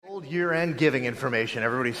year-end giving information,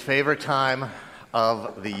 everybody's favorite time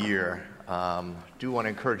of the year. Do want to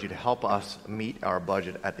encourage you to help us meet our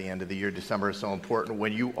budget at the end of the year. December is so important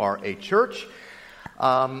when you are a church.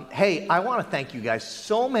 Hey, I want to thank you guys.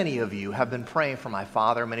 So many of you have been praying for my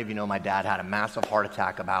father. Many of you know my dad had a massive heart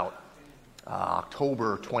attack about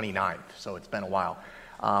October 29th, so it's been a while.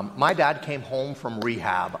 My dad came home from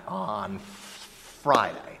rehab on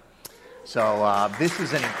Friday. So this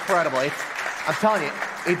is an incredible, I'm telling you,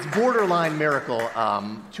 it's borderline miracle.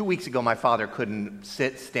 2 weeks ago, my father couldn't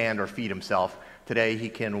sit, stand, or feed himself. Today, he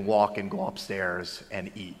can walk and go upstairs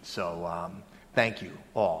and eat. So thank you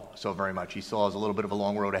all so very much. He still has a little bit of a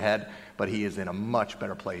long road ahead, but he is in a much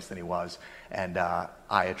better place than he was. And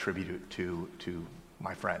I attribute it to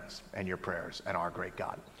my friends and your prayers and our great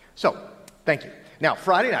God. So thank you. Now,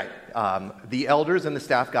 Friday night, the elders and the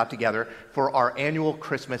staff got together for our annual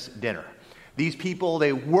Christmas dinner. These people,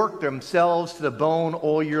 they work themselves to the bone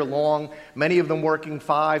all year long, many of them working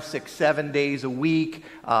 5, 6, 7 days a week.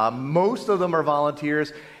 Most of them are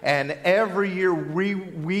volunteers, and every year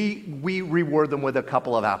we reward them with a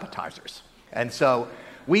couple of appetizers. And so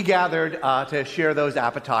we gathered to share those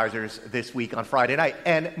appetizers this week on Friday night.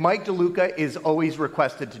 And Mike DeLuca is always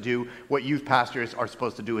requested to do what youth pastors are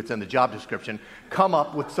supposed to do. It's in the job description. Come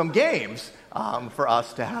up with some games for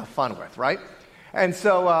us to have fun with, right? And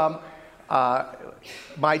so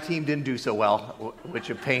my team didn't do so well, which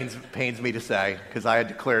it pains me to say, because I had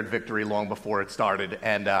declared victory long before it started,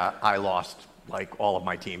 and I lost like all of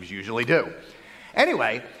my teams usually do.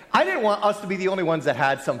 Anyway, I didn't want us to be the only ones that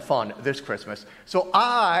had some fun this Christmas, so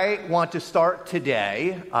I want to start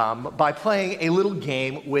today by playing a little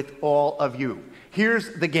game with all of you.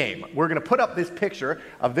 Here's the game. We're going to put up this picture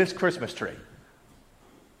of this Christmas tree.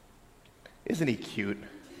 Isn't he cute?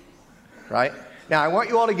 Right? Now, I want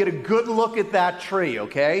you all to get a good look at that tree,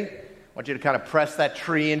 okay? I want you to kind of press that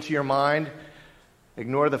tree into your mind.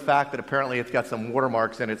 Ignore the fact that apparently it's got some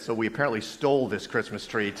watermarks in it, so we apparently stole this Christmas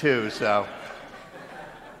tree too, so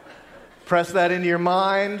press that into your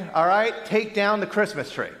mind, all right? Take down the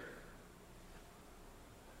Christmas tree.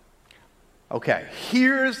 Okay,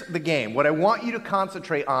 here's the game. What I want you to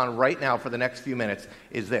concentrate on right now for the next few minutes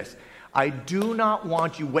is this. I do not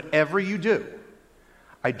want you, whatever you do,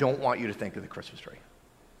 I don't want you to think of the Christmas tree.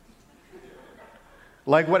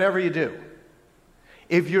 Like whatever you do.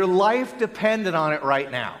 If your life depended on it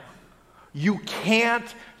right now, you can't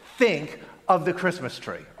think of the Christmas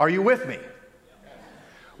tree. Are you with me?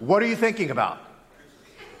 What are you thinking about?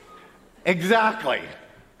 Exactly.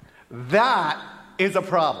 That is a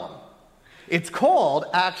problem. It's called,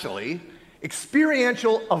 actually,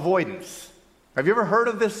 experiential avoidance. Have you ever heard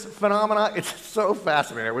of this phenomena? It's so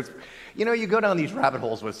fascinating. You know, you go down these rabbit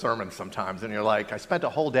holes with sermons sometimes, and you're like, I spent a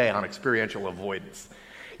whole day on experiential avoidance.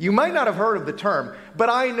 You might not have heard of the term, but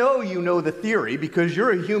I know you know the theory because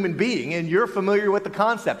you're a human being and you're familiar with the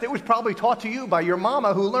concept. It was probably taught to you by your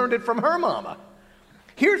mama who learned it from her mama.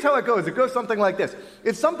 Here's how it goes. It goes something like this.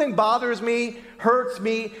 If something bothers me, hurts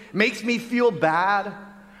me, makes me feel bad,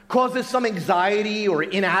 causes some anxiety or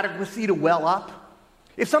inadequacy to well up,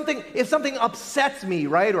 if something upsets me,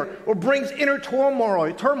 right, or brings inner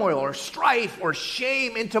turmoil or strife or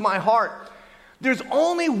shame into my heart, there's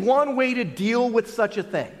only one way to deal with such a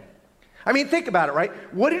thing. I mean, think about it, right?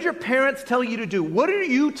 What did your parents tell you to do? What do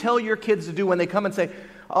you tell your kids to do when they come and say,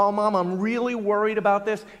 oh, Mom, I'm really worried about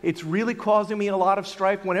this. It's really causing me a lot of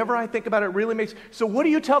strife. Whenever I think about it, it really makes... So what do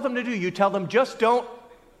you tell them to do? You tell them, just don't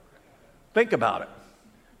think about it.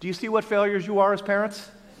 Do you see what failures you are as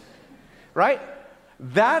parents? Right?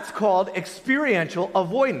 That's called experiential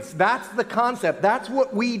avoidance. That's the concept. That's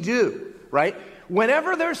what we do, right?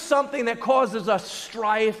 Whenever there's something that causes us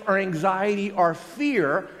strife or anxiety or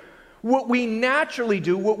fear, what we naturally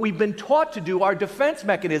do, what we've been taught to do, our defense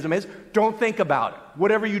mechanism is, don't think about it.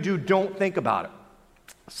 Whatever you do, don't think about it.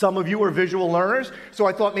 Some of you are visual learners, so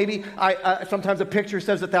I thought maybe, sometimes a picture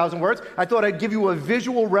says 1,000 words. I thought I'd give you a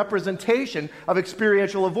visual representation of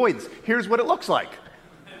experiential avoidance. Here's what it looks like.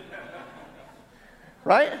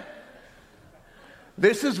 Right?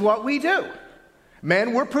 This is what we do.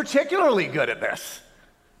 Men, we're particularly good at this.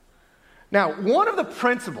 Now, one of the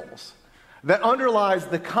principles that underlies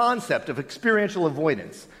the concept of experiential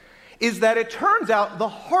avoidance is that it turns out the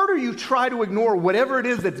harder you try to ignore whatever it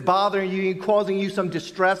is that's bothering you, causing you some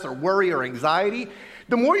distress or worry or anxiety,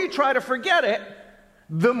 the more you try to forget it,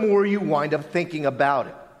 the more you wind up thinking about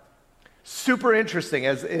it. Super interesting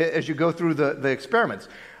as you go through the experiments.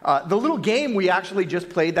 The little game we actually just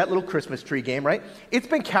played, that little Christmas tree game, right? It's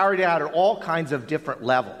been carried out at all kinds of different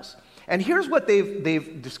levels. And here's what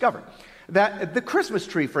they've discovered. That the Christmas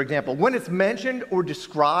tree, for example, when it's mentioned or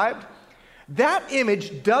described, that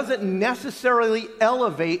image doesn't necessarily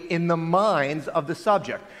elevate in the minds of the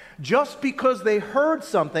subject. Just because they heard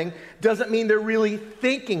something doesn't mean they're really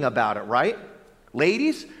thinking about it, right?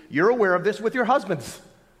 Ladies, you're aware of this with your husbands.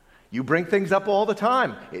 You bring things up all the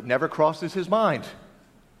time. It never crosses his mind.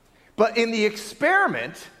 But in the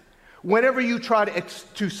experiment, whenever you try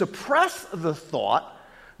to suppress the thought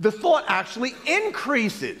actually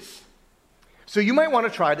increases. So you might want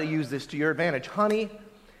to try to use this to your advantage. Honey,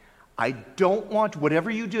 I don't want, whatever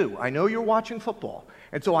you do, I know you're watching football,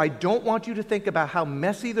 and so I don't want you to think about how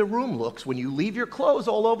messy the room looks when you leave your clothes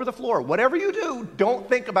all over the floor. Whatever you do, don't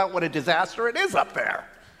think about what a disaster it is up there.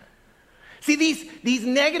 See, these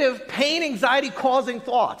negative, pain, anxiety-causing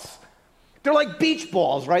thoughts, they're like beach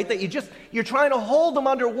balls, right? That you're trying to hold them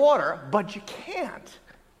underwater, but you can't.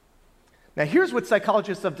 Now, here's what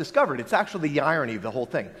psychologists have discovered. It's actually the irony of the whole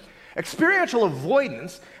thing. Experiential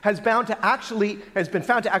avoidance has been found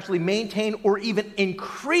to actually maintain or even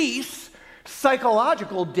increase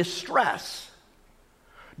psychological distress.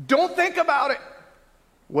 Don't think about it.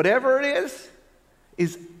 Whatever it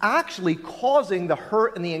is actually causing the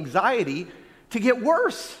hurt and the anxiety to get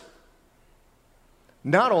worse.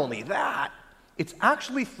 Not only that, it's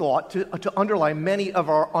actually thought to underlie many of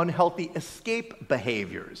our unhealthy escape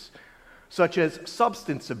behaviors, such as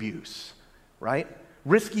substance abuse, right?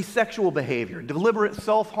 Risky sexual behavior, deliberate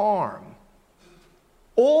self-harm.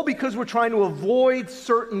 All because we're trying to avoid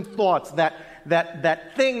certain thoughts,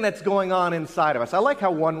 that thing that's going on inside of us. I like how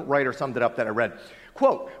one writer summed it up that I read.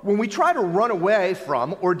 Quote, when we try to run away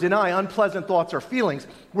from or deny unpleasant thoughts or feelings,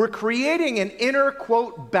 we're creating an inner,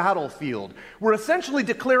 quote, battlefield. We're essentially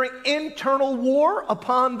declaring internal war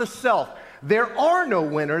upon the self. There are no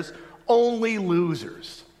winners, only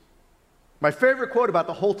losers. My favorite quote about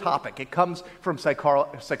the whole topic, it comes from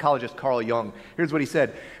psychologist Carl Jung. Here's what he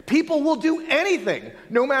said. People will do anything,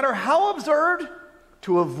 no matter how absurd,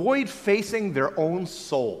 to avoid facing their own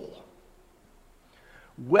soul.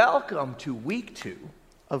 Welcome to week 2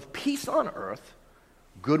 of Peace on Earth,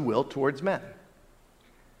 Goodwill Towards Men.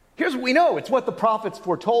 Here's what we know. It's what the prophets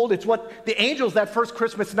foretold. It's what the angels that first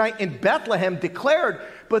Christmas night in Bethlehem declared.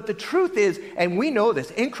 But the truth is, and we know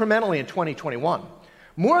this incrementally in 2021,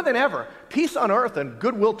 more than ever, peace on earth and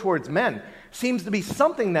goodwill towards men seems to be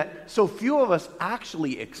something that so few of us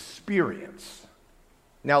actually experience.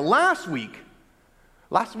 Now, last week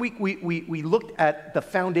we looked at the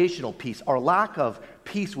foundational peace, our lack of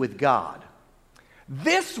peace with God.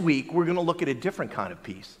 This week, we're going to look at a different kind of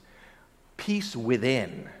peace. Peace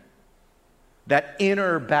within. That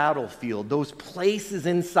inner battlefield, those places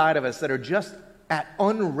inside of us that are just at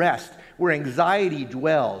unrest, where anxiety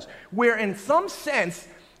dwells, where in some sense,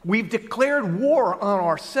 we've declared war on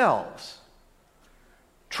ourselves.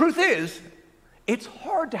 Truth is, it's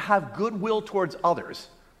hard to have goodwill towards others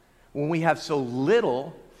when we have so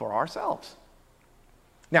little for ourselves.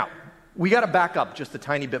 Now, we got to back up just a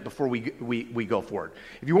tiny bit before we go forward.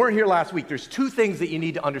 If you weren't here last week, there's 2 things that you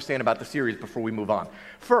need to understand about the series before we move on.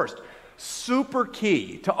 First, super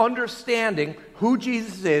key to understanding who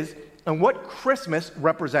Jesus is and what Christmas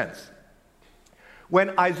represents.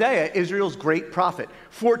 When Isaiah, Israel's great prophet,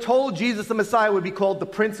 foretold Jesus the Messiah would be called the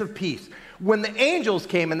Prince of Peace, when the angels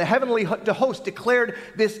came and the heavenly host declared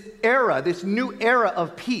this new era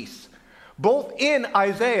of peace, both in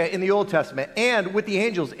Isaiah in the Old Testament and with the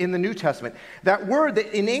angels in the New Testament, that word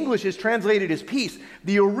that in English is translated as peace,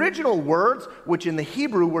 the original words, which in the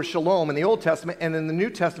Hebrew were shalom in the Old Testament and in the New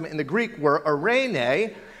Testament in the Greek were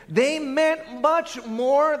eirene, they meant much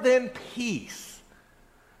more than peace.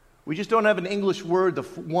 We just don't have an English word,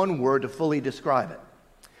 one word to fully describe it.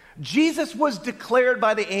 Jesus was declared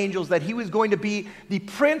by the angels that he was going to be the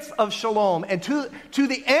Prince of Shalom, and to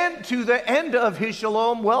the end of his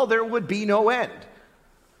shalom, well, there would be no end.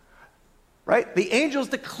 Right? The angels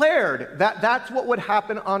declared that that's what would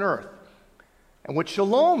happen on earth. And what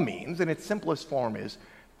shalom means, in its simplest form, is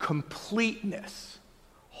completeness,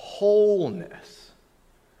 wholeness.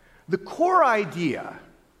 The core idea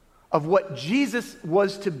of what Jesus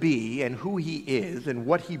was to be and who he is and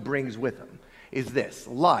what he brings with him is this: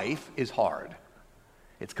 life is hard.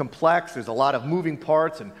 It's complex. There's a lot of moving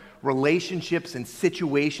parts and relationships and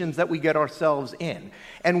situations that we get ourselves in.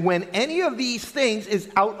 And when any of these things is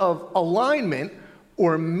out of alignment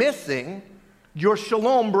or missing, your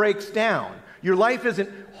shalom breaks down. Your life isn't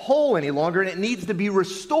whole any longer, and it needs to be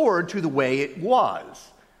restored to the way it was.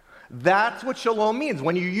 That's what shalom means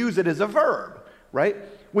when you use it as a verb, right?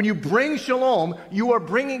 When you bring shalom, you are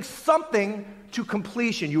bringing something to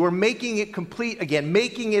completion. You are making it complete again,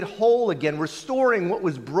 making it whole again, restoring what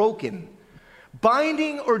was broken.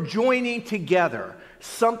 binding or joining together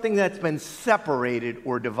something that's been separated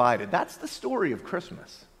or divided. That's the story of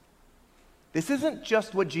Christmas. This isn't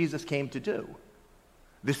just what Jesus came to do.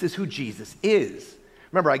 This is who Jesus is.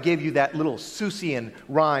 Remember, I gave you that little Seussian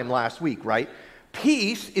rhyme last week, right?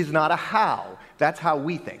 Peace is not a how. That's how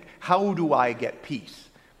we think. How do I get peace?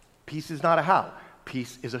 Peace is not a how.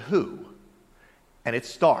 Peace is a who. And it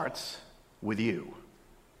starts with you.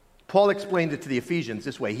 Paul explained it to the Ephesians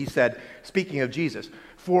this way. He said, speaking of Jesus,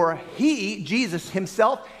 for he, Jesus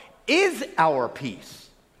himself, is our peace.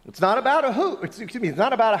 It's not about a who. It's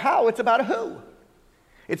not about a how. It's about a who.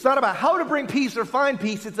 It's not about how to bring peace or find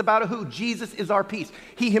peace. It's about a who. Jesus is our peace.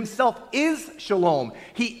 He himself is shalom.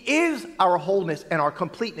 He is our wholeness and our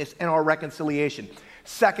completeness and our reconciliation.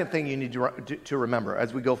 Second thing you need to remember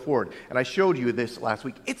as we go forward, and I showed you this last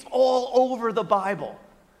week, it's all over the Bible.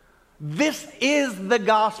 This is the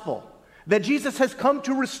gospel, that Jesus has come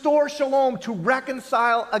to restore shalom, to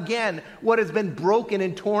reconcile again what has been broken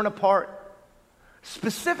and torn apart.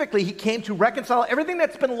 Specifically, he came to reconcile everything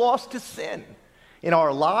that's been lost to sin in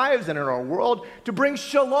our lives and in our world, to bring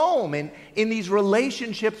shalom in these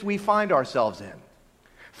relationships we find ourselves in.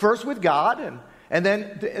 First with God, and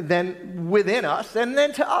then within us, and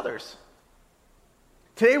then to others.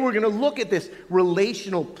 Today we're going to look at this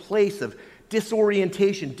relational place of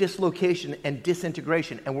disorientation, dislocation, and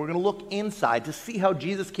disintegration. And we're going to look inside to see how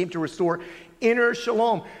Jesus came to restore inner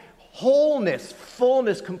shalom, wholeness,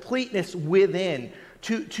 fullness, completeness within,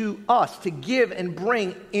 to us, to give and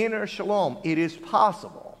bring inner shalom. It is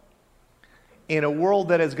possible in a world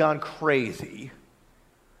that has gone crazy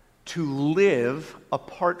to live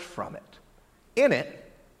apart from it, in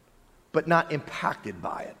it, but not impacted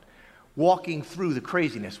by it, walking through the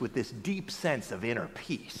craziness with this deep sense of inner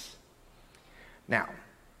peace. Now,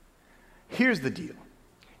 here's the deal.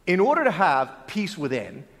 In order to have peace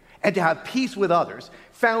within and to have peace with others,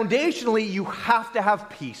 foundationally, you have to have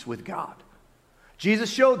peace with God.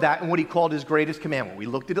 Jesus showed that in what he called his greatest commandment. We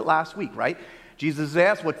looked at it last week, right? Jesus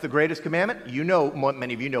asked, what's the greatest commandment? You know,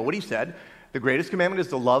 many of you know what he said. The greatest commandment is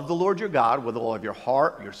to love the Lord your God with all of your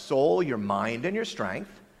heart, your soul, your mind, and your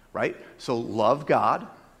strength, right? So love God,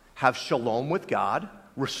 have shalom with God,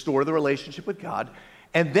 restore the relationship with God.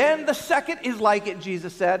 And then the second is like it,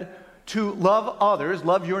 Jesus said, to love others,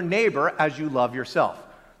 love your neighbor as you love yourself.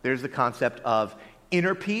 There's the concept of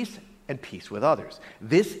inner peace and peace with others.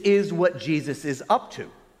 This is what Jesus is up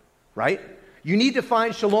to, right? You need to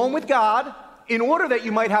find shalom with God in order that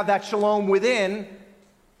you might have that shalom within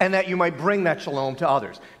and that you might bring that shalom to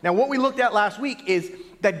others. Now, what we looked at last week is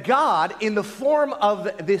that God, in the form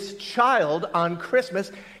of this child on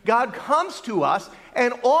Christmas, God comes to us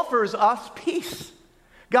and offers us peace.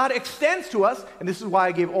 God extends to us, and this is why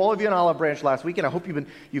I gave all of you an olive branch last week, and I hope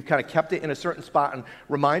you've kind of kept it in a certain spot and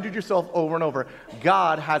reminded yourself over and over,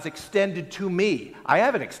 God has extended to me. I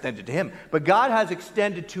haven't extended to him, but God has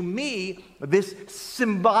extended to me this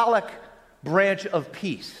symbolic branch of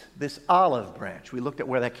peace, this olive branch. We looked at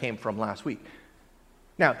where that came from last week.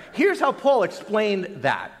 Now, here's how Paul explained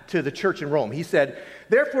that to the church in Rome. He said,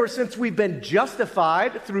 therefore, since we've been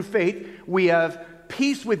justified through faith, we have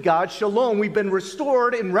peace with God, shalom. We've been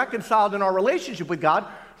restored and reconciled in our relationship with God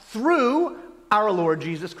through our Lord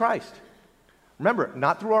Jesus Christ. Remember,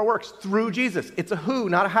 not through our works, through Jesus. It's a who,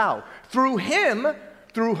 not a how. Through him,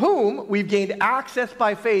 through whom we've gained access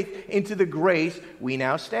by faith into the grace we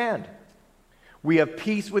now stand. We have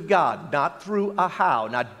peace with God, not through a how,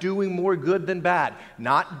 not doing more good than bad,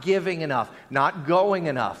 not giving enough, not going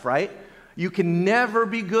enough, right? You can never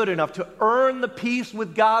be good enough to earn the peace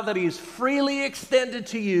with God that he has freely extended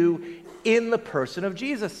to you in the person of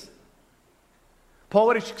Jesus. Paul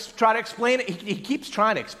would try to explain it. He keeps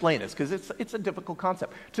trying to explain this because it's a difficult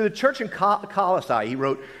concept. To the church in Colossae, he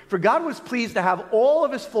wrote, for God was pleased to have all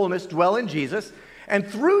of his fullness dwell in Jesus, and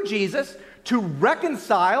through Jesus to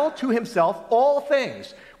reconcile to himself all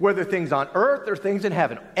things, whether things on earth or things in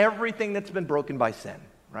heaven, everything that's been broken by sin,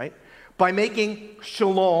 right? By making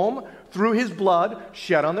shalom through his blood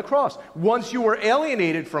shed on the cross. Once you were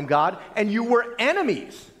alienated from God and you were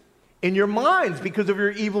enemies in your minds because of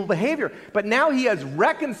your evil behavior. But now he has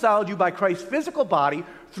reconciled you by Christ's physical body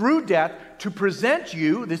through death to present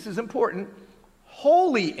you, this is important,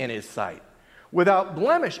 holy in his sight, without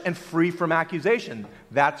blemish and free from accusation.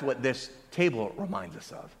 That's what this table reminds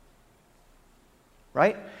us of.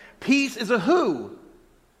 Right? Peace is a who.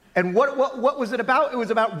 And what was it about? It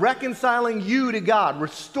was about reconciling you to God,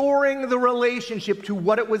 restoring the relationship to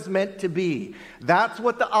what it was meant to be. That's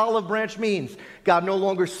what the olive branch means. God no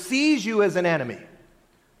longer sees you as an enemy.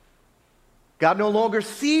 God no longer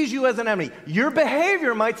sees you as an enemy. Your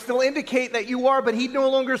behavior might still indicate that you are, but he no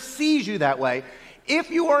longer sees you that way.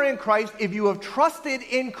 If you are in Christ, if you have trusted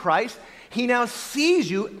in Christ, he now sees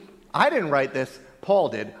you. I didn't write this, Paul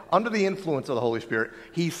did, under the influence of the Holy Spirit.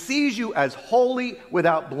 He sees you as holy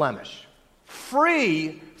without blemish,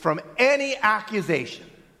 free from any accusation.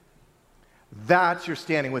 That's your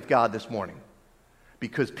standing with God this morning,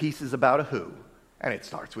 because peace is about a who, and it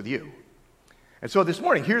starts with you. And so this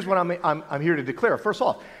morning, here's what I'm here to declare. First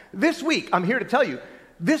off, this week, I'm here to tell you,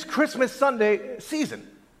 this Christmas Sunday season,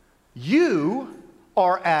 you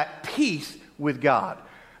are at peace with God.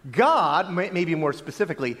 God, maybe more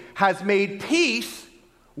specifically, has made peace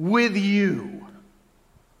with you.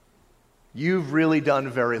 You've really done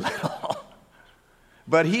very little.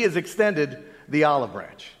 But he has extended the olive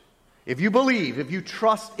branch. If you believe, if you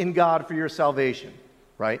trust in God for your salvation,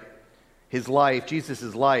 right? His life,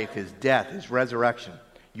 Jesus' life, his death, his resurrection,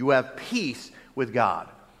 you have peace with God.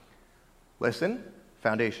 Listen,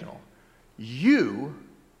 foundational. You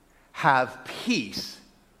have peace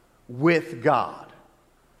with God.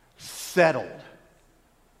 Settled.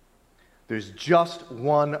 There's just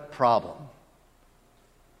one problem.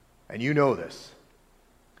 And you know this.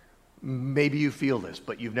 Maybe you feel this,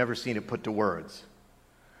 but you've never seen it put to words.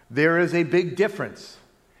 There is a big difference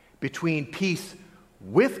between peace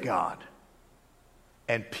with God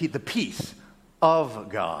and the peace of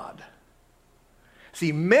God.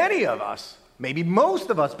 See, many of us, maybe most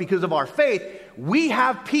of us, because of our faith, we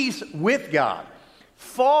have peace with God.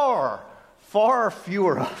 Far, far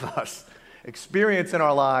fewer of us experience in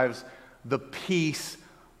our lives the peace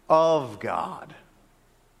of God.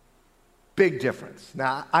 Big difference.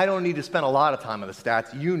 Now, I don't need to spend a lot of time on the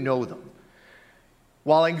stats. You know them.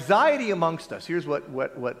 While anxiety amongst us, here's what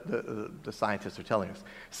the scientists are telling us.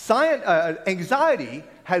 Anxiety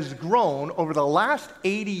has grown over the last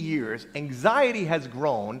 80 years. Anxiety has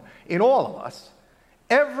grown in all of us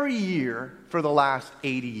every year for the last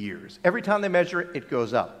 80 years. Every time they measure it, it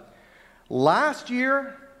goes up. Last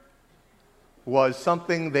year was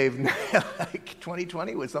something like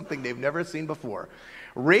 2020 was something they've never seen before.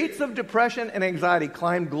 Rates of depression and anxiety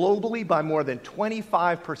climbed globally by more than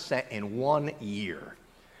 25% in 1 year.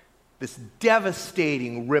 This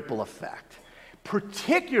devastating ripple effect,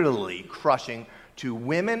 particularly crushing to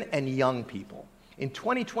women and young people. In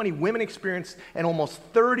 2020, women experienced an almost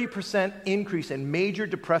 30% increase in major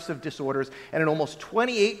depressive disorders and an almost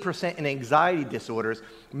 28% in anxiety disorders.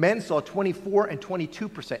 Men saw 24 and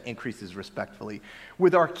 22% increases, respectively.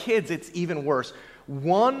 With our kids, it's even worse.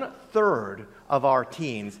 1/3 of our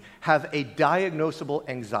teens have a diagnosable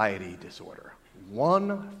anxiety disorder.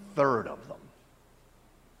 1/3 of them.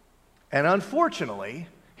 And unfortunately,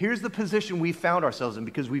 here's the position we found ourselves in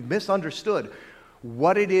because we've misunderstood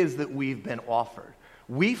what it is that we've been offered.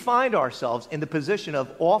 We find ourselves in the position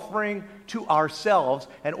of offering to ourselves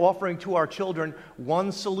and offering to our children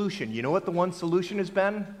one solution. You know what the one solution has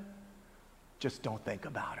been? Just don't think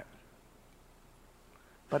about it.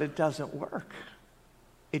 But it doesn't work.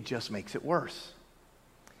 It just makes it worse.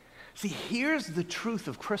 See, here's the truth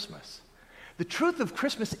of Christmas. The truth of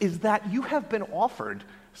Christmas is that you have been offered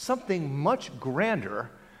something much grander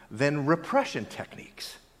than repression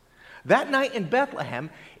techniques. That night in Bethlehem,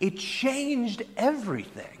 it changed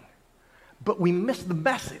everything. But we missed the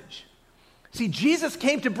message. See, Jesus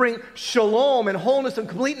came to bring shalom and wholeness and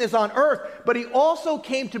completeness on earth, but he also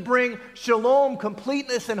came to bring shalom,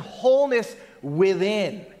 completeness, and wholeness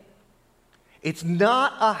within. It's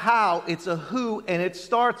not a how, it's a who, and it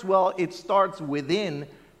starts within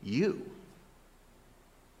you.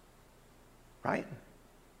 Right?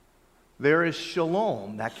 There is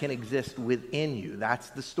shalom that can exist within you.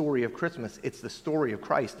 That's the story of Christmas. It's the story of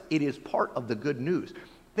Christ. It is part of the good news.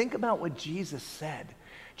 Think about what Jesus said.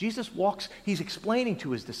 Jesus walks, he's explaining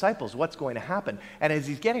to his disciples what's going to happen. And as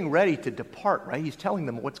he's getting ready to depart, right, he's telling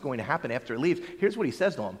them what's going to happen after he leaves. Here's what he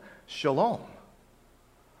says to them. Shalom.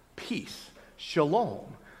 Peace. Shalom.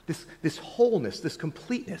 This wholeness, this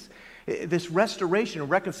completeness, this restoration and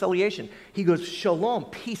reconciliation. He goes, shalom,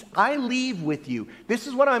 peace. I leave with you. This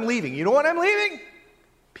is what I'm leaving. You know what I'm leaving?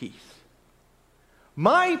 Peace.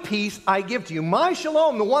 My peace I give to you. My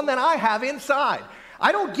shalom, the one that I have inside.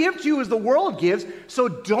 I don't give to you as the world gives, so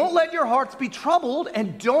don't let your hearts be troubled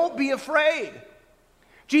and don't be afraid.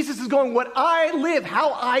 Jesus is going, what I live,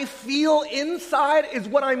 how I feel inside is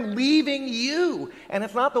what I'm leaving you. And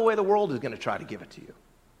it's not the way the world is going to try to give it to you.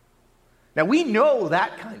 Now, we know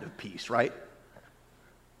that kind of peace, right?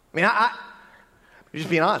 I mean, I'm just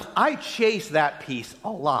being honest. I chase that peace a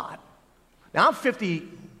lot. Now, I'm 50.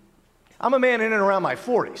 I'm a man in and around my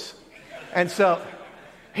 40s. And so,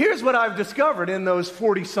 here's what I've discovered in those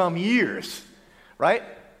 40-some years. right?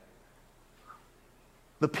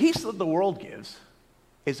 The peace that the world gives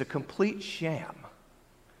is a complete sham.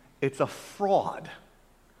 It's a fraud.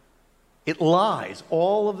 It lies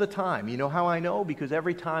all of the time. You know how I know? Because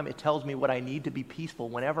every time it tells me what I need to be peaceful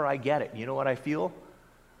whenever I get it. You know what I feel?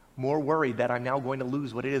 More worried that I'm now going to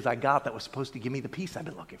lose what it is I got that was supposed to give me the peace I've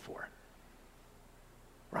been looking for.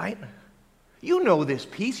 Right? You know this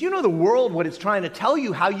peace. You know the world, what it's trying to tell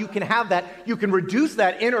you, how you can have that, you can reduce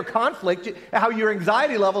that inner conflict, how your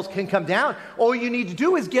anxiety levels can come down. All you need to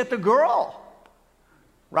do is get the girl.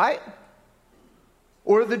 Right?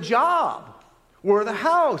 Or the job. Or the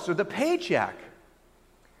house, or the paycheck.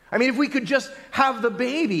 I mean, if we could just have the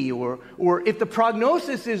baby, or if the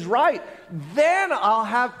prognosis is right, then I'll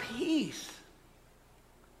have peace.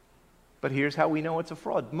 But here's how we know it's a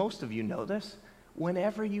fraud. Most of you know this.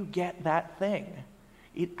 Whenever you get that thing,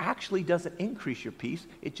 it actually doesn't increase your peace.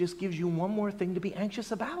 It just gives you one more thing to be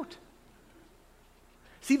anxious about.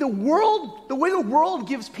 See, the way the world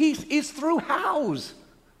gives peace is through hows.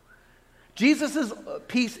 Jesus'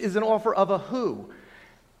 peace is an offer of a who.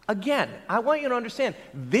 Again, I want you to understand,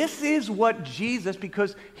 this is what Jesus,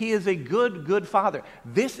 because he is a good, good father,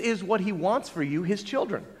 this is what he wants for you, his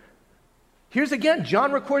children. Here's again,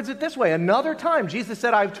 John records it this way. Another time, Jesus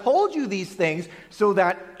said, I've told you these things so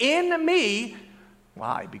that in me,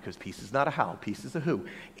 why? Because peace is not a how, peace is a who.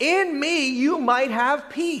 In me, you might have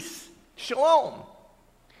peace. Shalom.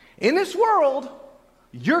 In this world,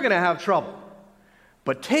 you're going to have trouble.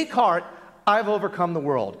 But take heart, I've overcome the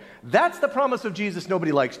world. That's the promise of Jesus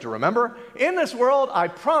nobody likes to remember. In this world, I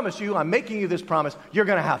promise you, I'm making you this promise, you're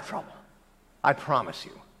going to have trouble. I promise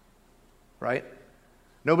you. Right?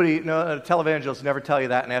 No televangelists never tell you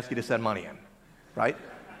that and ask you to send money in. Right?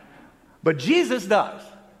 But Jesus does.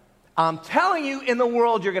 I'm telling you, in the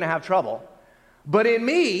world, you're going to have trouble. But in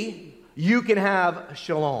me, you can have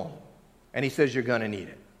shalom. And he says you're going to need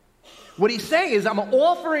it. What he's saying is, I'm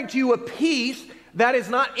offering to you a peace that is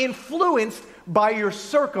not influenced by your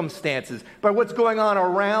circumstances, by what's going on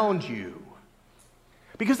around you.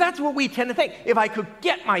 Because that's what we tend to think. If I could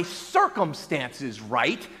get my circumstances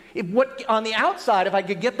right, on the outside, if I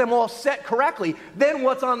could get them all set correctly, then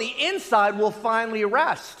what's on the inside will finally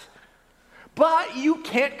rest. But you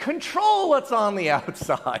can't control what's on the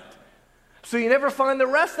outside. So you never find the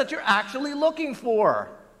rest that you're actually looking for.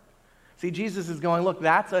 See, Jesus is going, look,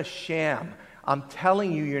 that's a sham. I'm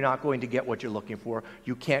telling you, you're not going to get what you're looking for.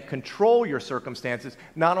 You can't control your circumstances.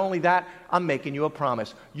 Not only that, I'm making you a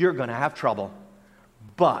promise. You're going to have trouble.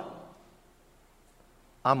 But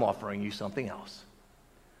I'm offering you something else.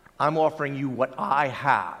 I'm offering you what I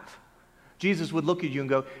have. Jesus would look at you and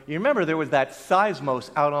go, you remember there was that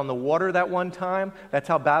seismos out on the water that one time? That's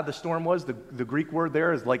how bad the storm was. The Greek word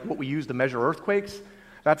there is like what we use to measure earthquakes.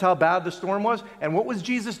 That's how bad the storm was. And what was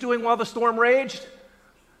Jesus doing while the storm raged?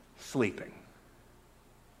 Sleeping.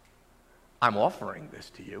 I'm offering this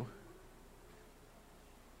to you.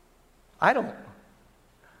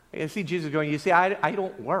 You see Jesus going, I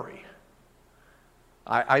don't worry.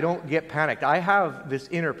 I don't get panicked. I have this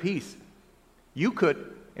inner peace. You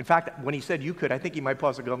could, in fact, when he said you could, I think he might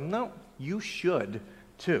pause and go, no, you should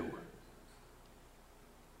too.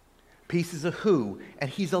 Peace is a who, and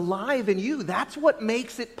he's alive in you. That's what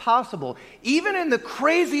makes it possible. Even in the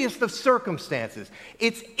craziest of circumstances,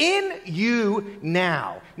 it's in you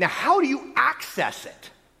now. Now, how do you access it?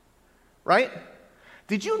 Right?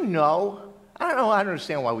 Did you know? I don't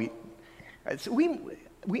understand why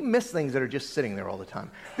we miss things that are just sitting there all the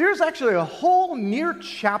time. There's actually a whole near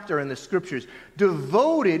chapter in the scriptures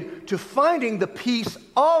devoted to finding the peace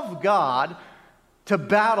of God to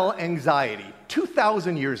battle anxiety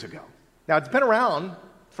 2,000 years ago. Now, it's been around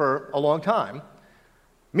for a long time.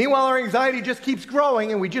 Meanwhile, our anxiety just keeps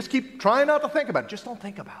growing, and we just keep trying not to think about it. Just don't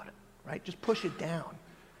think about it, right? Just push it down.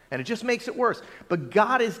 And it just makes it worse. But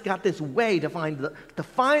God has got this way to find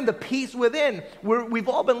the peace within where we've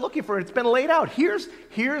all been looking for it. It's been laid out. Here's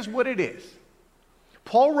what it is.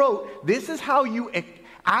 Paul wrote, this is how you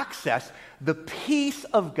access the peace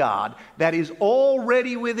of God that is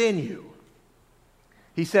already within you.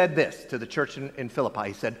 He said this to the church in Philippi.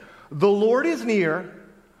 He said, the Lord is near.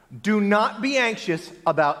 Do not be anxious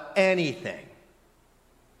about anything.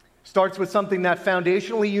 Starts with something that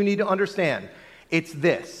foundationally you need to understand. It's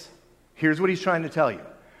this. Here's what he's trying to tell you.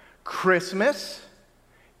 Christmas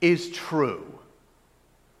is true.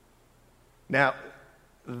 Now,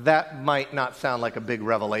 that might not sound like a big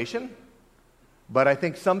revelation, but I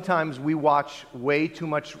think sometimes we watch way too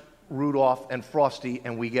much Rudolph and Frosty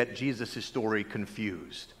and we get Jesus' story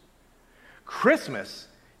confused. Christmas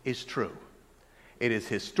is true. It is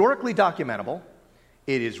historically documentable.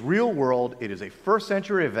 It is real world. It is a first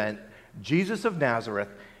century event. Jesus of Nazareth,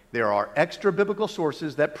 there are extra biblical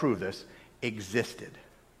sources that prove this, existed.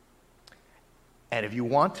 And if you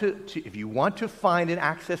want to find and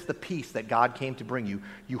access the peace that God came to bring you,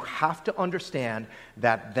 you have to understand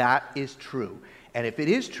that that is true. And if it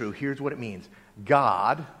is true, here's what it means.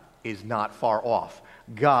 God is not far off.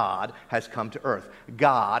 God has come to earth.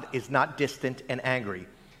 God is not distant and angry.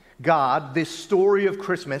 God, this story of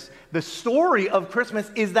Christmas, the story of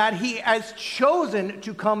Christmas is that he has chosen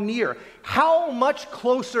to come near. How much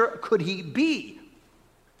closer could he be?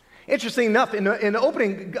 Interesting enough, in the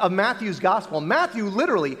opening of Matthew's gospel, Matthew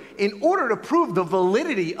literally, in order to prove the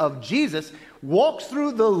validity of Jesus, walks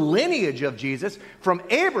through the lineage of Jesus from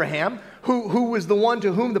Abraham, who was the one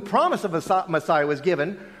to whom the promise of Messiah was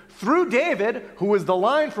given, through David, who was the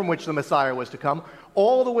line from which the Messiah was to come,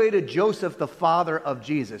 all the way to Joseph, the father of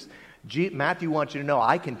Jesus. Matthew wants you to know,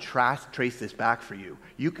 I can trace this back for you.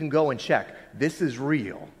 You can go and check. This is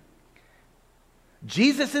real.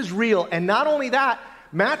 Jesus is real, and not only that,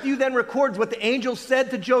 Matthew then records what the angel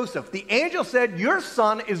said to Joseph. The angel said, your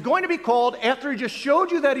son is going to be called, after he just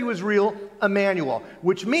showed you that he was real, Emmanuel,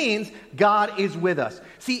 which means God is with us.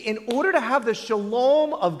 See, in order to have the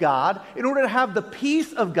shalom of God, in order to have the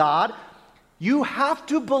peace of God, you have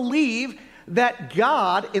to believe that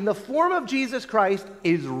God, in the form of Jesus Christ,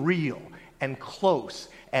 is real and close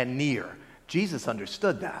and near. Jesus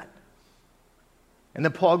understood that. And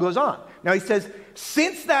then Paul goes on. Now he says,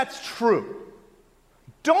 since that's true,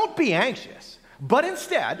 don't be anxious, but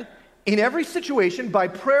instead, in every situation, by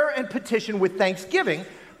prayer and petition with thanksgiving,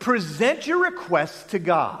 present your requests to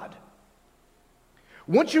God.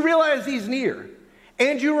 Once you realize he's near,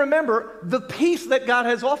 and you remember the peace that God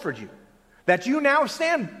has offered you, that you now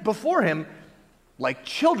stand before him like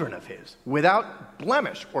children of his, without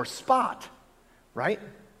blemish or spot, right?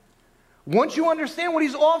 Once you understand what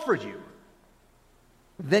he's offered you,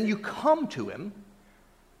 then you come to him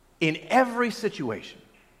in every situation.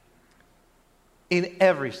 In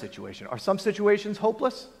every situation. Are some situations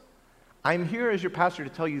hopeless? I'm here as your pastor to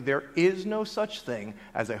tell you there is no such thing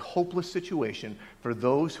as a hopeless situation for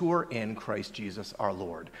those who are in Christ Jesus our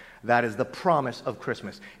Lord. That is the promise of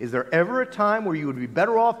Christmas. Is there ever a time where you would be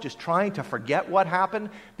better off just trying to forget what happened?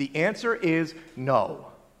 The answer is no.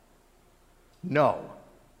 No.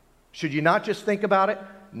 Should you not just think about it?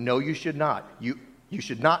 No, you should not. You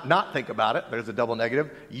should not think about it. There's a double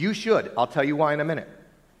negative. You should. I'll tell you why in a minute.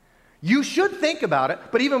 You should think about it,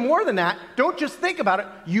 but even more than that, don't just think about it.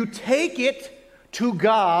 You take it to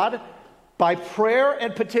God by prayer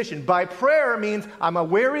and petition. By prayer means I'm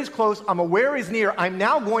aware he's close, I'm aware he's near. I'm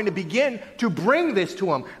now going to begin to bring this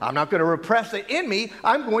to him. I'm not going to repress it in me.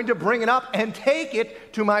 I'm going to bring it up and take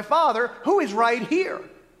it to my Father who is right here.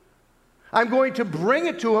 I'm going to bring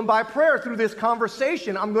it to him by prayer through this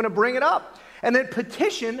conversation. I'm going to bring it up. And then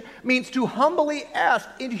petition means to humbly ask,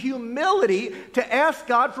 in humility, to ask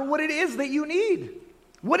God for what it is that you need,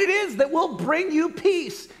 what it is that will bring you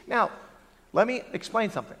peace. Now, let me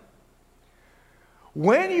explain something.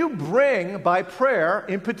 When you bring by prayer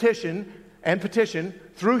in petition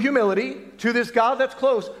through humility to this God that's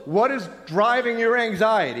close, what is driving your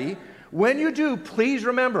anxiety, when you do, please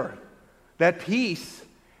remember that peace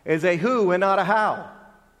is a who and not a how.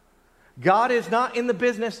 God is not in the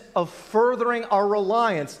business of furthering our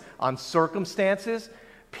reliance on circumstances,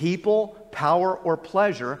 people, power, or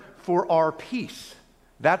pleasure for our peace.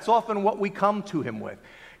 That's often what we come to him with.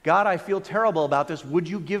 God, I feel terrible about this. Would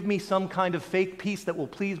you give me some kind of fake peace that will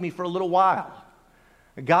please me for a little while?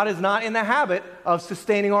 God is not in the habit of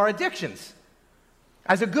sustaining our addictions.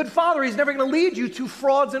 As a good father, he's never going to lead you to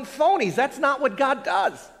frauds and phonies. That's not what God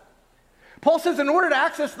does. Paul says in order to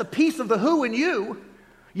access the peace of the who in you,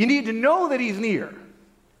 you need to know that he's near.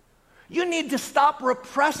 You need to stop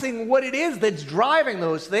repressing what it is that's driving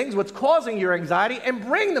those things, what's causing your anxiety, and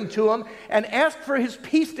bring them to him and ask for his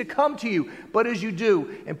peace to come to you. But as you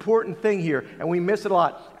do, important thing here, and we miss it a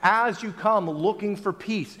lot, as you come looking for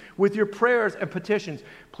peace with your prayers and petitions,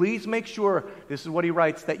 please make sure, this is what he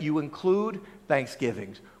writes, that you include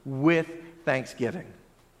thanksgivings with thanksgiving.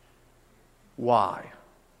 Why?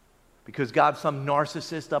 Because God's some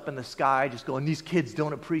narcissist up in the sky just going, these kids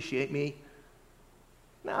don't appreciate me?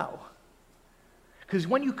 No. Because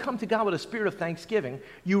when you come to God with a spirit of thanksgiving,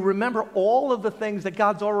 you remember all of the things that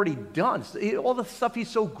God's already done, all the stuff he's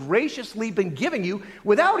so graciously been giving you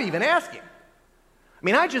without even asking. I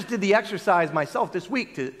mean, I just did the exercise myself this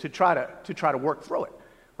week to try to work through it,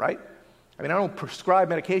 right? I mean, I don't prescribe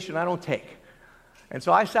medication I don't take. And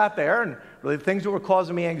so I sat there, and really the things that were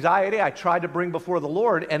causing me anxiety, I tried to bring before the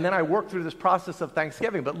Lord, and then I worked through this process of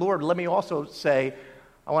thanksgiving. But Lord, let me also say,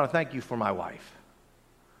 I want to thank you for my wife.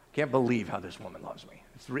 Can't believe how this woman loves me.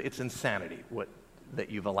 It's insanity that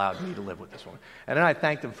you've allowed me to live with this woman. And then I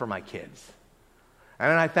thanked him for my kids. And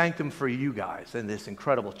then I thanked him for you guys and this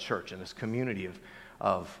incredible church and this community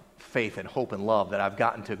of faith and hope and love that I've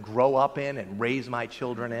gotten to grow up in and raise my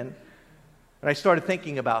children in. And I started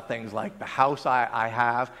thinking about things like the house I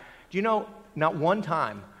have. Do you know, not one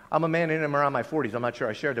time, I'm a man in and around my 40s, I'm not sure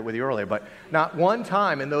I shared that with you earlier, but not one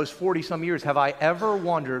time in those 40-some years have I ever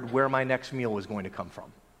wondered where my next meal was going to come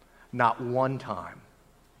from. Not one time.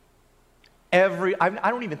 I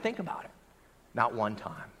don't even think about it. Not one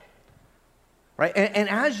time. Right? And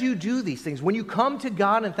as you do these things, when you come to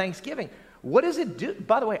God in thanksgiving, what does it do?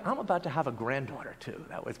 By the way, I'm about to have a granddaughter too.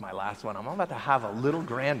 That was my last one. I'm about to have a little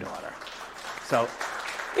granddaughter. So,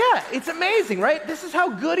 yeah, it's amazing, right? This is how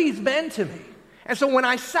good he's been to me. And so when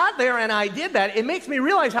I sat there and I did that, it makes me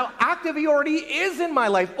realize how active he already is in my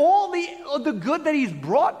life, all the good that he's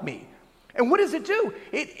brought me. And what does it do?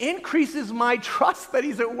 It increases my trust that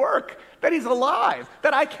he's at work, that he's alive,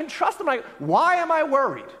 that I can trust him. Like, why am I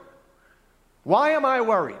worried? Why am I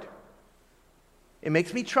worried? It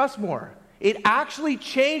makes me trust more. It actually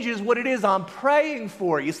changes what it is I'm praying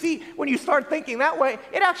for. You see, when you start thinking that way,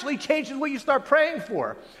 it actually changes what you start praying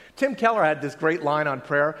for. Tim Keller had this great line on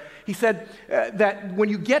prayer. He said that when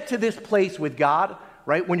you get to this place with God,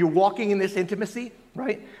 right, when you're walking in this intimacy,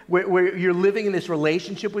 right, where you're living in this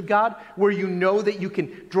relationship with God, where you know that you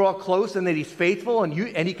can draw close and that he's faithful and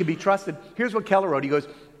he can be trusted. Here's what Keller wrote. He goes,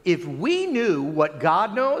 if we knew what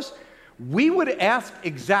God knows, we would ask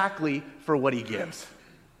exactly for what he gives.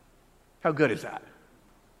 How good is that?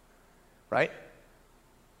 Right?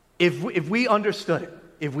 If we understood it,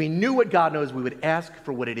 if we knew what God knows, we would ask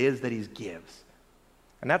for what it is that he gives.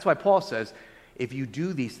 And that's why Paul says, if you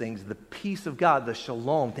do these things, the peace of God, the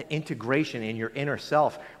shalom, the integration in your inner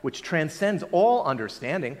self, which transcends all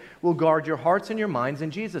understanding, will guard your hearts and your minds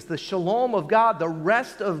in Jesus. The shalom of God, the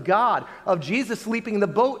rest of God, of Jesus sleeping in the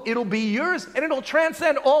boat, it'll be yours and it'll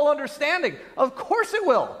transcend all understanding. Of course it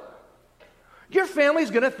will. Your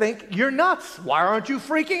family's going to think you're nuts. Why aren't you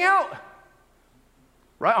freaking out?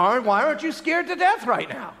 Right? Why aren't you scared to death right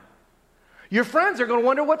now? Your friends are going to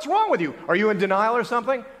wonder what's wrong with you. Are you in denial or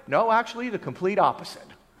something? No, actually, the complete opposite.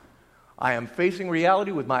 I am facing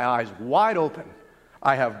reality with my eyes wide open.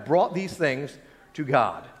 I have brought these things to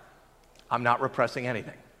God. I'm not repressing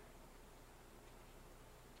anything.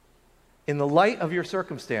 In the light of your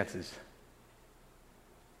circumstances,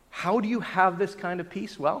 how do you have this kind of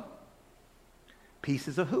peace? Well, peace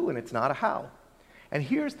is a who, and it's not a how. And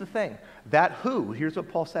here's the thing. That who, here's what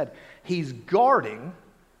Paul said. He's guarding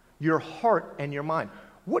your heart and your mind.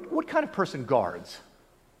 What kind of person guards?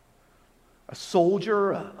 A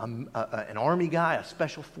soldier, an army guy, a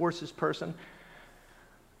special forces person?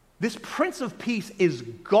 This Prince of Peace is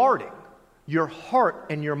guarding your heart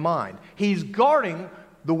and your mind. He's guarding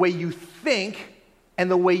the way you think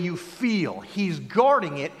and the way you feel. He's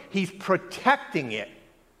guarding it. He's protecting it.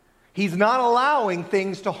 He's not allowing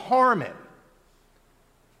things to harm it.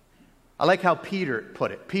 I like how Peter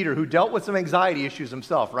put it. Peter, who dealt with some anxiety issues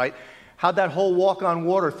himself, right? How'd that whole walk on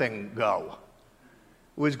water thing go?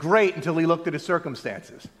 It was great until he looked at his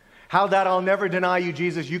circumstances. How'd that I'll never deny you,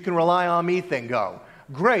 Jesus, you can rely on me thing go?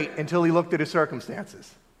 Great until he looked at his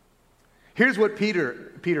circumstances. Here's what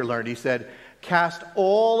Peter learned. He said, cast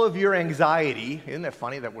all of your anxiety. Isn't that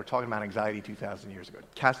funny that we're talking about anxiety 2,000 years ago?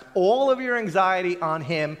 Cast all of your anxiety on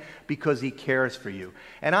him because he cares for you.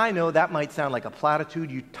 And I know that might sound like a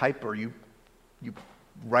platitude you type or you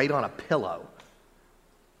write on a pillow.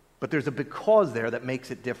 But there's a because there that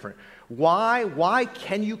makes it different. Why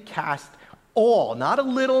can you cast all, not a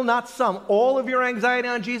little, not some, all of your anxiety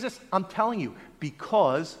on Jesus? I'm telling you,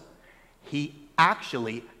 because he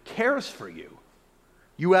actually cares for you.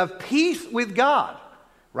 You have peace with God,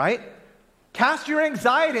 right? Cast your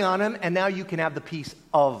anxiety on him, and now you can have the peace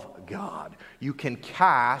of God. You can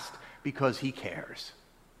cast because he cares.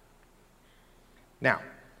 Now,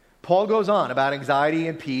 Paul goes on about anxiety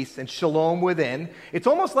and peace and shalom within. It's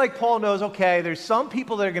almost like Paul knows, okay, there's some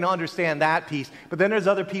people that are going to understand that peace, but then there's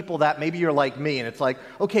other people that maybe you're like me, and it's like,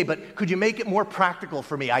 okay, but could you make it more practical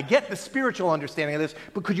for me? I get the spiritual understanding of this,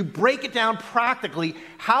 but could you break it down practically?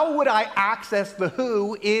 How would I access the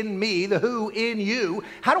who in me, the who in you?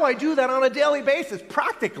 How do I do that on a daily basis?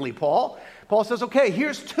 Practically, Paul. Paul says, okay,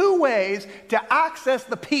 here's two ways to access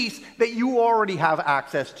the peace that you already have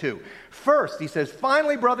access to. First, he says,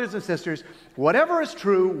 finally, brothers and sisters, whatever is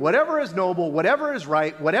true, whatever is noble, whatever is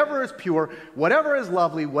right, whatever is pure, whatever is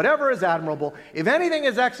lovely, whatever is admirable, if anything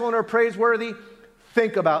is excellent or praiseworthy,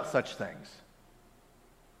 think about such things.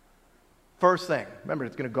 First thing, remember,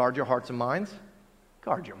 it's going to guard your hearts and minds.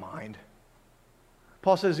 Guard your mind.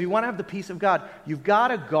 Paul says, you want to have the peace of God, you've got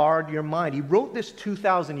to guard your mind. He wrote this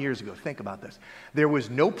 2,000 years ago. Think about this. There was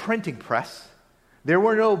no printing press. There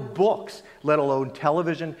were no books, let alone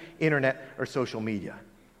television, internet, or social media.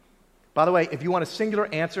 By the way, if you want a singular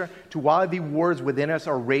answer to why the wars within us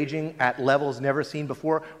are raging at levels never seen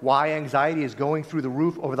before, why anxiety is going through the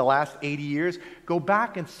roof over the last 80 years, go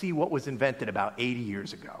back and see what was invented about 80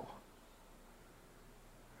 years ago.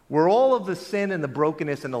 Where all of the sin and the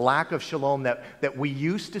brokenness and the lack of shalom that we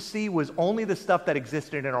used to see was only the stuff that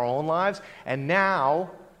existed in our own lives, and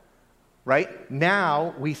now, right,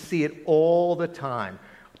 now we see it all the time,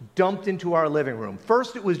 dumped into our living room.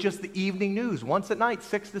 First, it was just the evening news, once at night,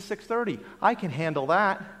 6 to 6:30. I can handle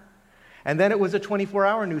that. And then it was a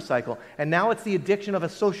 24-hour news cycle. And now it's the addiction of a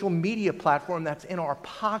social media platform that's in our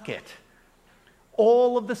pocket.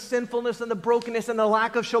 All of the sinfulness and the brokenness and the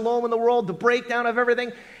lack of shalom in the world, the breakdown of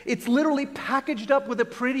everything, it's literally packaged up with a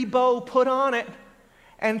pretty bow put on it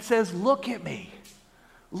and says, look at me,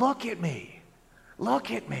 look at me,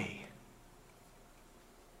 look at me.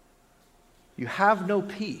 You have no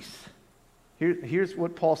peace. Here's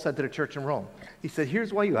what Paul said to the church in Rome. He said,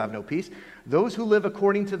 here's why you have no peace. Those who live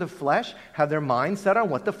according to the flesh have their mind set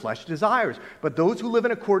on what the flesh desires. But those who live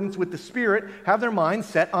in accordance with the Spirit have their mind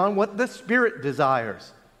set on what the Spirit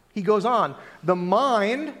desires. He goes on, the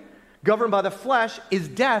mind governed by the flesh is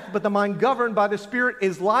death, but the mind governed by the Spirit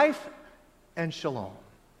is life and shalom.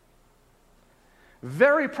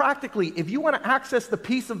 Very practically, if you want to access the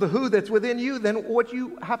peace of the who that's within you, then what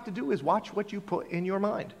you have to do is watch what you put in your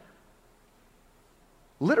mind.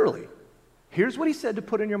 Literally. Here's what he said to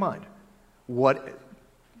put in your mind.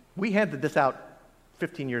 We handed this out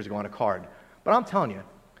 15 years ago on a card, but I'm telling you,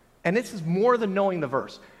 and this is more than knowing the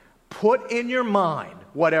verse, put in your mind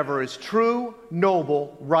whatever is true,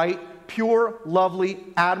 noble, right, pure, lovely,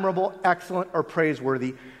 admirable, excellent, or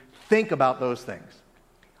praiseworthy. Think about those things.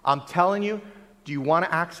 I'm telling you, do you want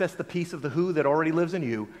to access the peace of the who that already lives in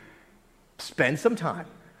you? Spend some time.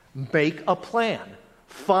 Make a plan.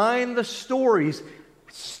 Find the stories.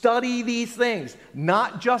 Study these things,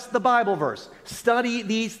 not just the Bible verse. Study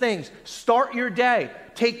these things. Start your day.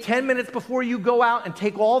 Take 10 minutes before you go out and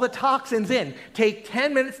take all the toxins in. Take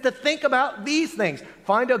 10 minutes to think about these things.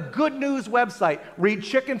 Find a good news website. Read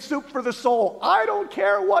Chicken Soup for the Soul. I don't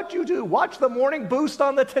care what you do. Watch the Morning Boost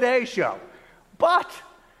on the Today Show. But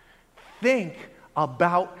think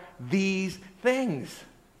about these things.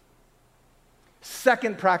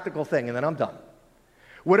 Second practical thing, and then I'm done.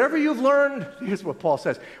 Whatever you've learned, here's what Paul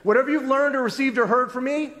says, whatever you've learned or received or heard from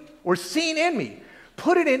me or seen in me,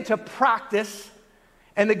 put it into practice,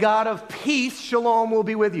 and the God of peace, shalom, will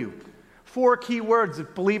be with you. 4 key words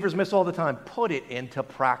that believers miss all the time. Put it into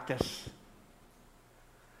practice.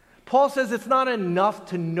 Paul says it's not enough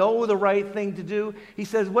to know the right thing to do. He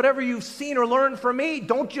says, whatever you've seen or learned from me,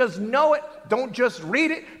 don't just know it, don't just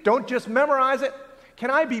read it, don't just memorize it.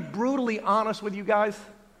 Can I be brutally honest with you guys?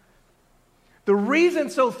 The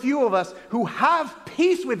reason so few of us who have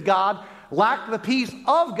peace with God lack the peace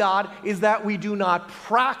of God is that we do not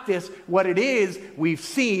practice what it is we've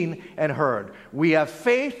seen and heard. We have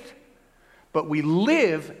faith, but we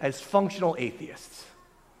live as functional atheists.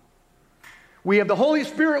 We have the Holy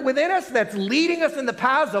Spirit within us that's leading us in the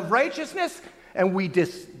paths of righteousness, and we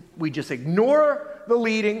just ignore the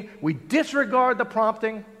leading. We disregard the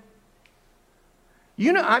prompting.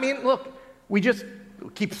 Look, we just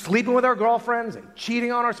keep sleeping with our girlfriends and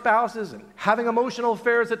cheating on our spouses and having emotional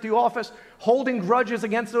affairs at the office, holding grudges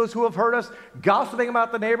against those who have hurt us, gossiping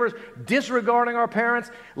about the neighbors, disregarding our parents,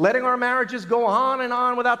 letting our marriages go on and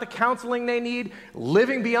on without the counseling they need,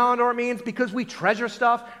 living beyond our means because we treasure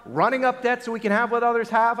stuff, running up debt so we can have what others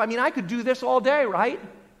have. I could do this all day, right?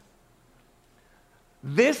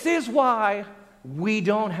 This is why we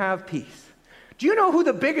don't have peace. Do you know who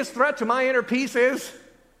the biggest threat to my inner peace is?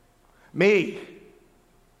 Me.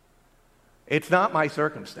 It's not my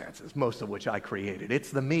circumstances, most of which I created. It's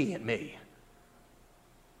the me in me.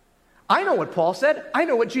 I know what Paul said. I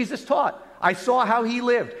know what Jesus taught. I saw how he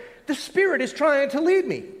lived. The Spirit is trying to lead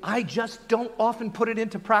me. I just don't often put it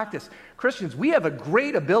into practice. Christians, we have a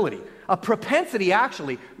great ability, a propensity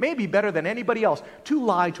actually, maybe better than anybody else, to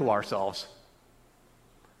lie to ourselves.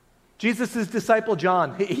 Jesus' disciple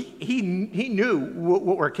John, he knew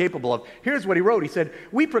what we're capable of. Here's what he wrote. He said,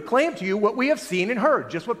 we proclaim to you what we have seen and heard.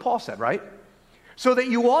 Just what Paul said, right? So that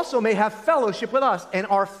you also may have fellowship with us. And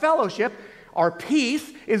our fellowship, our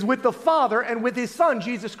peace, is with the Father and with his Son,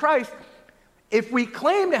 Jesus Christ. If we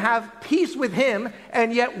claim to have peace with him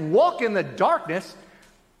and yet walk in the darkness,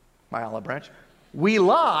 my olive branch, we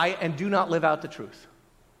lie and do not live out the truth.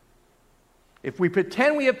 If we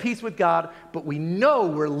pretend we have peace with God, but we know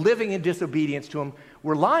we're living in disobedience to him,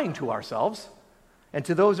 we're lying to ourselves and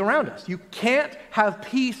to those around us. You can't have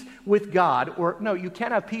peace with God, you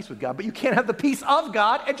can't have peace with God, but you can't have the peace of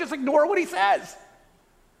God and just ignore what he says.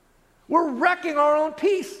 We're wrecking our own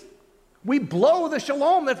peace. We blow the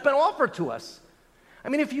shalom that's been offered to us. I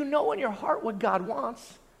mean, if you know in your heart what God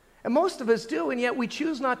wants, and most of us do, and yet we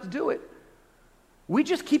choose not to do it, we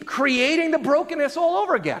just keep creating the brokenness all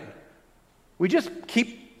over again. We just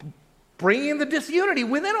keep bringing the disunity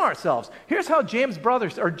within ourselves. Here's how Jesus'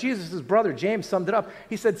 brother James summed it up.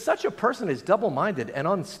 He said, such a person is double-minded and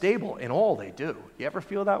unstable in all they do. You ever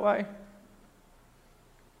feel that way?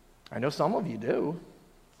 I know some of you do.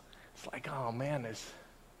 It's like, oh man,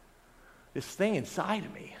 this thing inside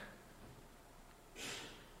of me.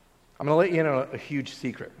 I'm going to let you in on a huge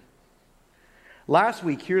secret. Last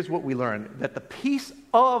week, here's what we learned, that the peace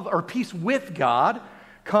with God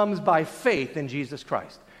comes by faith in Jesus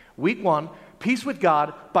Christ. Week 1, peace with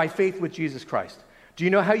God by faith with Jesus Christ. Do you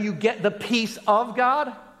know how you get the peace of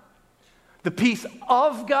God? The peace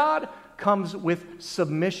of God comes with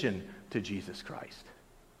submission to Jesus Christ.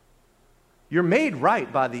 You're made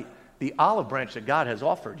right by the olive branch that God has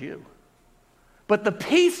offered you. But the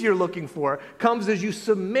peace you're looking for comes as you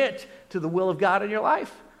submit to the will of God in your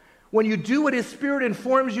life. When you do what his Spirit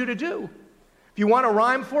informs you to do. If you want a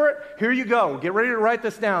rhyme for it, here you go. Get ready to write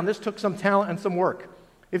this down. This took some talent and some work.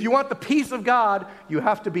 If you want the peace of God, you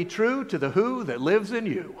have to be true to the who that lives in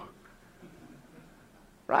you.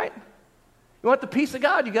 Right? You want the peace of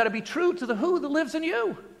God, you got to be true to the who that lives in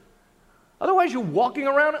you. Otherwise, you're walking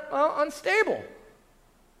around unstable.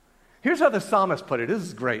 Here's how the psalmist put it. This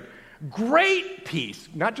is great. Great peace,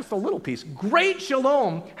 not just a little peace, great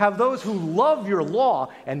shalom have those who love your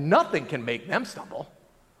law, and nothing can make them stumble.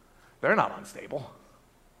 They're not unstable.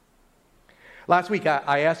 Last week,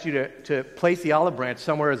 I asked you to place the olive branch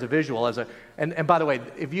somewhere as a visual. And by the way,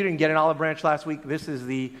 if you didn't get an olive branch last week,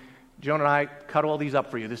 Joan and I cut all these up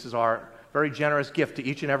for you. This is our very generous gift to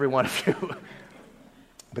each and every one of you.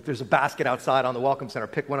 But there's a basket outside on the Welcome Center.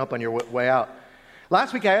 Pick one up on your way out.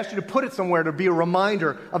 Last week, I asked you to put it somewhere to be a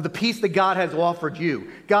reminder of the peace that God has offered you.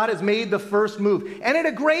 God has made the first move, and at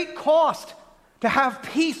a great cost, to have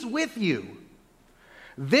peace with you.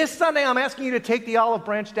 This Sunday, I'm asking you to take the olive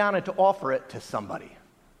branch down and to offer it to somebody.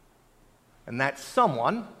 And that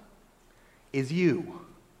someone is you.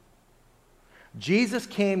 Jesus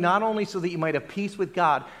came not only so that you might have peace with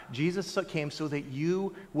God, Jesus came so that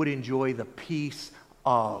you would enjoy the peace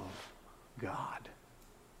of God.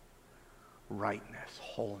 Rightness,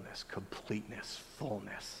 wholeness, completeness,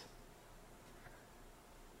 fullness.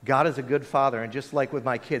 God is a good father, and just like with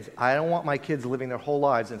my kids, I don't want my kids living their whole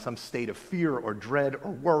lives in some state of fear or dread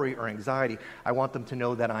or worry or anxiety. I want them to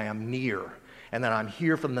know that I am near and that I'm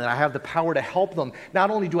here for them, that I have the power to help them. Not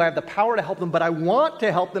only do I have the power to help them, but I want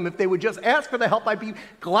to help them. If they would just ask for the help, I'd be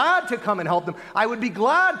glad to come and help them. I would be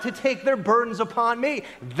glad to take their burdens upon me.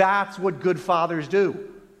 That's what good fathers do.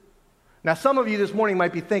 Now, some of you this morning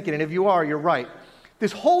might be thinking, and if you are, you're right.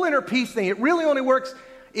 This whole inner peace thing, it really only works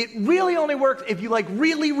if you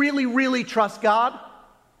really trust God.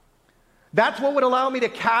 That's what would allow me to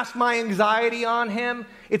cast my anxiety on him.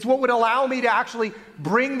 It's what would allow me to actually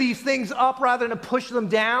bring these things up rather than to push them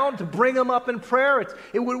down, to bring them up in prayer.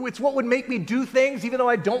 It's what would make me do things even though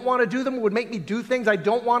I don't want to do them. It would make me do things I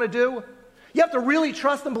don't want to do. You have to really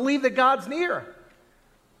trust and believe that God's near.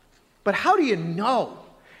 But how do you know?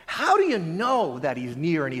 How do you know that he's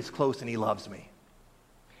near and he's close and he loves me?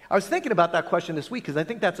 I was thinking about that question this week because I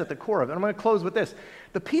think that's at the core of it. I'm going to close with this.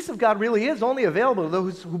 The peace of God really is only available to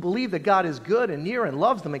those who believe that God is good and near and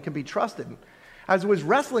loves them and can be trusted. As I was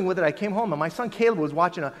wrestling with it, I came home and my son Caleb was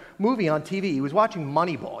watching a movie on TV. He was watching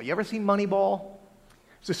Moneyball. You ever seen Moneyball?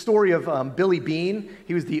 It's a story of Billy Beane.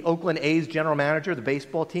 He was the Oakland A's general manager of the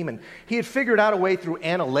baseball team, and he had figured out a way through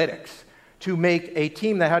analytics to make a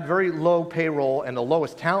team that had very low payroll and the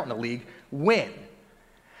lowest talent in the league win.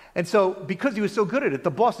 And so, because he was so good at it,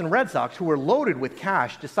 the Boston Red Sox, who were loaded with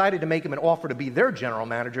cash, decided to make him an offer to be their general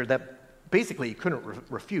manager that basically he couldn't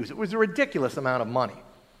refuse. It was a ridiculous amount of money.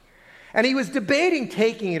 And he was debating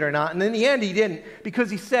taking it or not, and in the end he didn't, because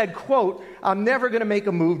he said, quote, "I'm never going to make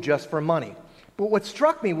a move just for money." But what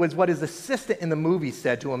struck me was what his assistant in the movie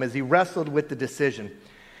said to him as he wrestled with the decision.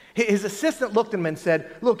 His assistant looked at him and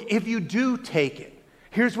said, "Look, if you do take it,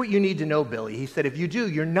 here's what you need to know, Billy." He said, "If you do,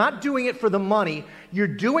 you're not doing it for the money. You're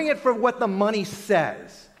doing it for what the money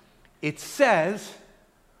says. It says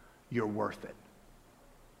you're worth it."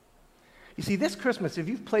 You see, this Christmas, if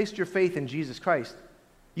you've placed your faith in Jesus Christ,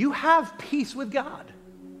 you have peace with God.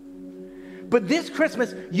 But this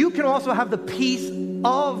Christmas, you can also have the peace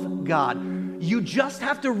of God. You just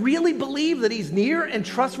have to really believe that he's near and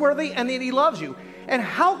trustworthy and that he loves you. And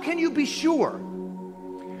how can you be sure?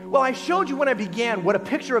 Well, I showed you when I began what a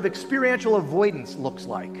picture of experiential avoidance looks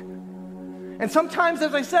like. And sometimes,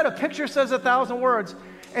 as I said, a picture says 1,000 words.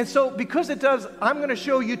 And so because it does, I'm going to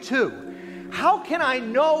show you two. How can I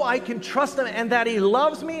know I can trust him and that he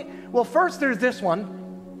loves me? Well, first there's this one.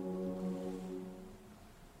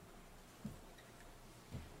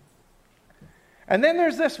 And then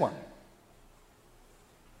there's this one.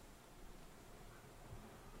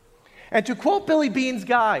 And to quote Billy Bean's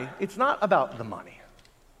guy, it's not about the money.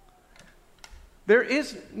 There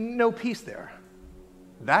is no peace there.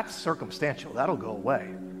 That's circumstantial. That'll go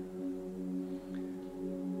away.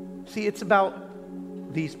 See, it's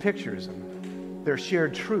about these pictures and their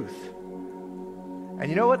shared truth. And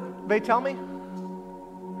you know what they tell me?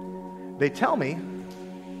 They tell me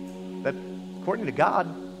that according to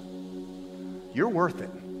God, you're worth it.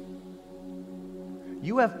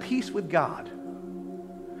 You have peace with God.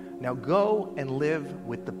 Now go and live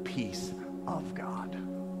with the peace of God.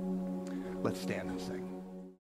 Let's stand and sing.